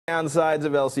Downsides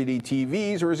of LCD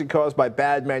TVs, or is it caused by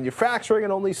bad manufacturing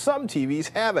and only some TVs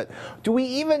have it? Do we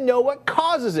even know what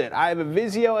causes it? I have a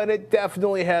Vizio and it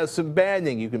definitely has some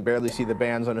banding. You can barely see the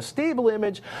bands on a stable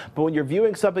image, but when you're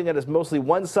viewing something that is mostly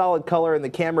one solid color and the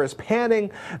camera is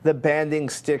panning, the banding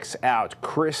sticks out.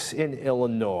 Chris in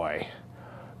Illinois.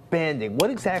 Banding. What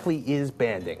exactly is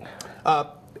banding?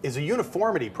 Is a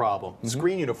uniformity problem.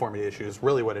 Screen uniformity issue is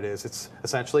really what it is. It's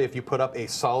essentially if you put up a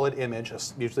solid image,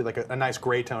 usually like a nice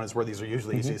gray tone is where these are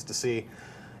usually easiest to see,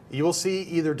 you will see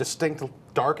either distinct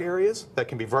dark areas that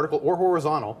can be vertical or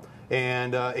horizontal,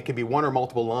 and it can be one or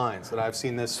multiple lines. And I've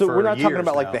seen this for years. So we're not talking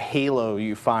about now. like the halo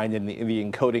you find in the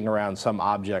encoding around some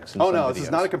objects. Oh no, this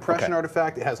is not a compression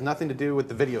artifact. It has nothing to do with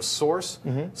the video source.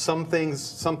 Some things,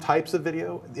 some types of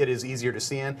video, it is easier to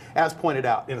see in. As pointed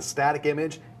out, in a static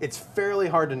image, it's fairly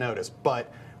hard to notice.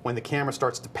 But when the camera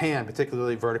starts to pan,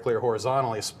 particularly vertically or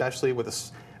horizontally, especially with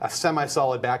a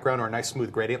semi-solid background or a nice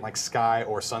smooth gradient like sky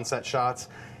or sunset shots,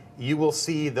 you will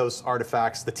see those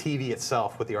artifacts, the TV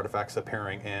itself with the artifacts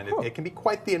appearing, and it can be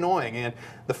quite the annoying. And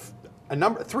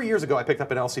 3 years ago, I picked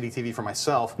up an LCD TV for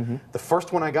myself. The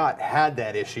first one I got had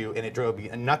that issue, and it drove me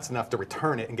nuts enough to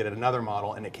return it and get another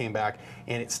model, and it came back,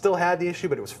 and it still had the issue,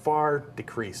 but it was far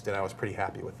decreased, and I was pretty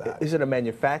happy with that. Is it a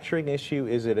manufacturing issue?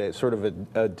 Is it a sort of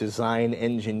a design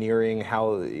engineering?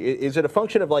 Is it a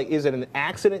function of like, is it an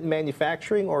accident in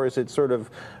manufacturing, or is it sort of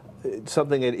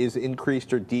something that is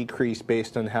increased or decreased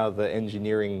based on how the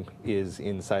engineering is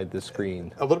inside the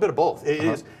screen? A little bit of both. It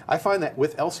is. I find that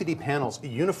with LCD panels,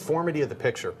 uniformity of the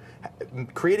picture,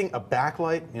 creating a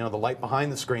backlight, the light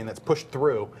behind the screen that's pushed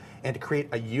through, and to create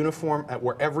a uniform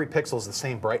where every pixel is the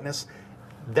same brightness,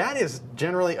 that is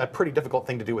generally a pretty difficult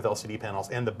thing to do with LCD panels,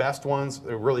 and the best ones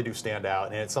really do stand out,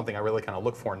 and it's something I really kind of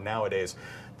look for nowadays.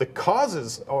 The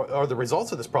causes or the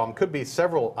results of this problem could be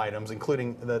several items,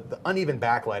 including the uneven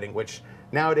backlighting, which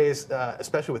nowadays,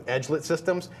 especially with edge-lit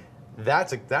systems,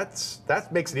 that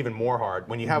makes it even more hard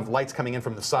when you have lights coming in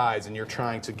from the sides and you're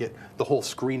trying to get the whole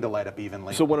screen to light up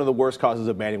evenly. So one of the worst causes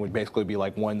of banding would basically be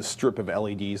like one strip of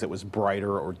LEDs that was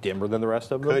brighter or dimmer than the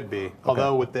rest of them? Could be. Okay.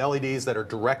 Although with the LEDs that are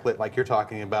direct lit like you're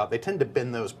talking about, they tend to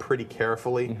bend those pretty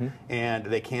carefully, and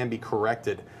they can be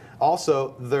corrected.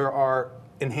 Also, there are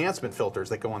enhancement filters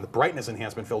that go on, the brightness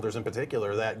enhancement filters in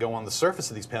particular, that go on the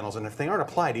surface of these panels, and if they aren't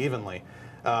applied evenly,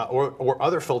 or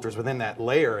other filters within that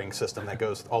layering system that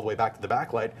goes all the way back to the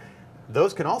backlight,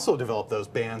 those can also develop those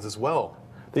bands as well.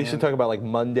 They used to talk about like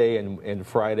Monday and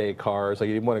Friday cars. Like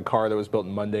you didn't want a car that was built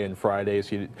on Monday and Friday.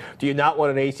 So do you not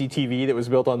want an ACTV that was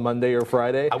built on Monday or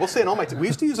Friday? I will say in all my we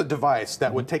used to use a device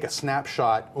that would take a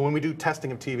snapshot. When we do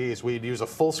testing of TVs, we'd use a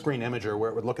full screen imager where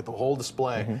it would look at the whole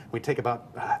display. We'd take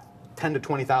about 10 to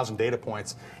 20,000 data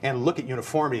points and look at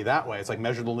uniformity that way. It's like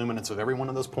measure the luminance of every one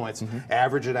of those points,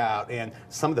 average it out, and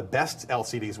some of the best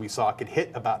LCDs we saw could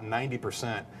hit about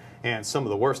 90%. And some of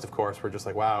the worst, of course, were just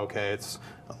like, wow, okay, it's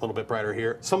a little bit brighter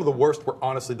here. Some of the worst were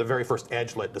honestly the very first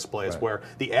edge-lit displays, where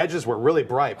the edges were really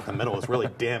bright, but the middle was really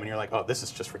dim, and you're like, oh, this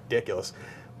is just ridiculous.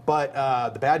 But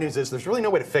the bad news is there's really no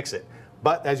way to fix it.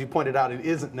 But as you pointed out, it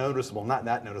isn't noticeable, not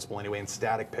that noticeable anyway, in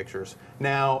static pictures.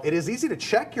 Now, it is easy to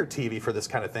check your TV for this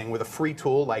kind of thing with a free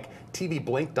tool like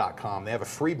tvblink.com. They have a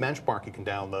free benchmark you can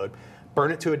download.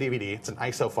 Burn it to a DVD. It's an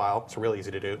ISO file. It's really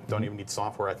easy to do. Don't even need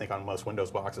software, I think, on most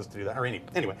Windows boxes to do that. Or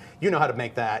anyway, you know how to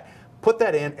make that. Put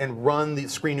that in and run the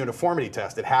screen uniformity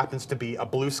test. It happens to be a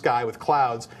blue sky with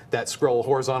clouds that scroll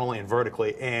horizontally and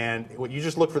vertically. And you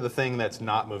just look for the thing that's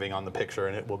not moving on the picture,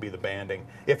 and it will be the banding,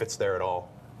 if it's there at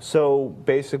all. So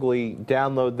basically,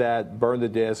 download that, burn the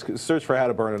disk, search for how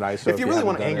to burn an ISO. If you really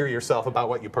want to anger yourself about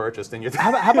what you purchased, and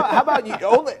how about you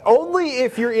only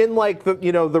if you're in like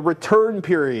the return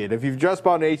period. If you've just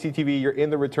bought an ACTV, you're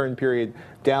in the return period.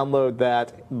 Download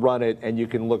that, run it, and you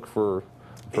can look for.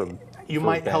 You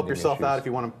might help yourself out if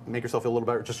you want to make yourself feel a little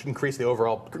better. Just increase the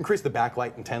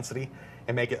backlight intensity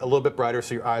and make it a little bit brighter,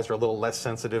 so your eyes are a little less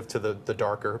sensitive to the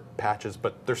darker patches,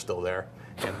 but they're still there.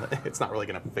 And it's not really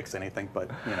going to fix anything,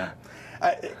 but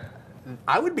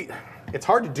it's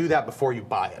hard to do that before you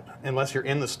buy it, unless you're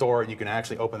in the store and you can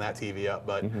actually open that TV up.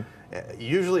 But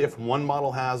usually if one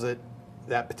model has it,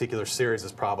 that particular series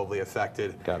is probably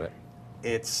affected. Got it.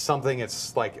 It's something,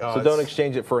 it's like... so don't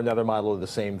exchange it for another model of the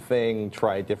same thing,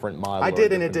 try a different model. I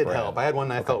did, and it did help. I had one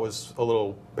that I thought was a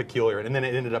little peculiar, and then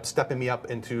it ended up stepping me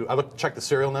up into... I checked the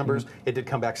serial numbers, it did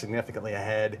come back significantly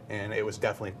ahead, and it was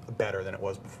definitely better than it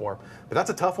was before. But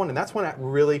that's a tough one, and that's when I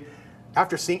really...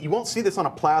 After seeing, you won't see this on a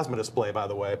plasma display, by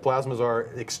the way. Plasmas are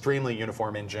extremely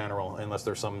uniform in general, unless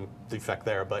there's some defect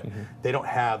there, but they don't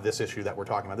have this issue that we're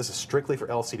talking about. This is strictly for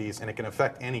LCDs, and it can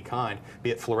affect any kind,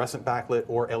 be it fluorescent backlit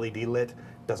or LED lit,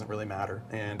 doesn't really matter.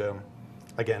 And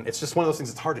Again, it's just one of those things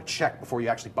that's hard to check before you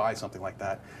actually buy something like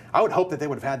that. I would hope that they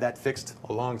would have had that fixed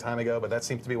a long time ago, but that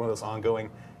seems to be one of those ongoing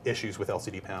issues with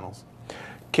LCD panels.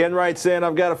 Ken writes in,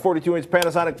 I've got a 42-inch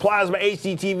Panasonic Plasma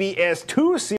HD TV S2 series.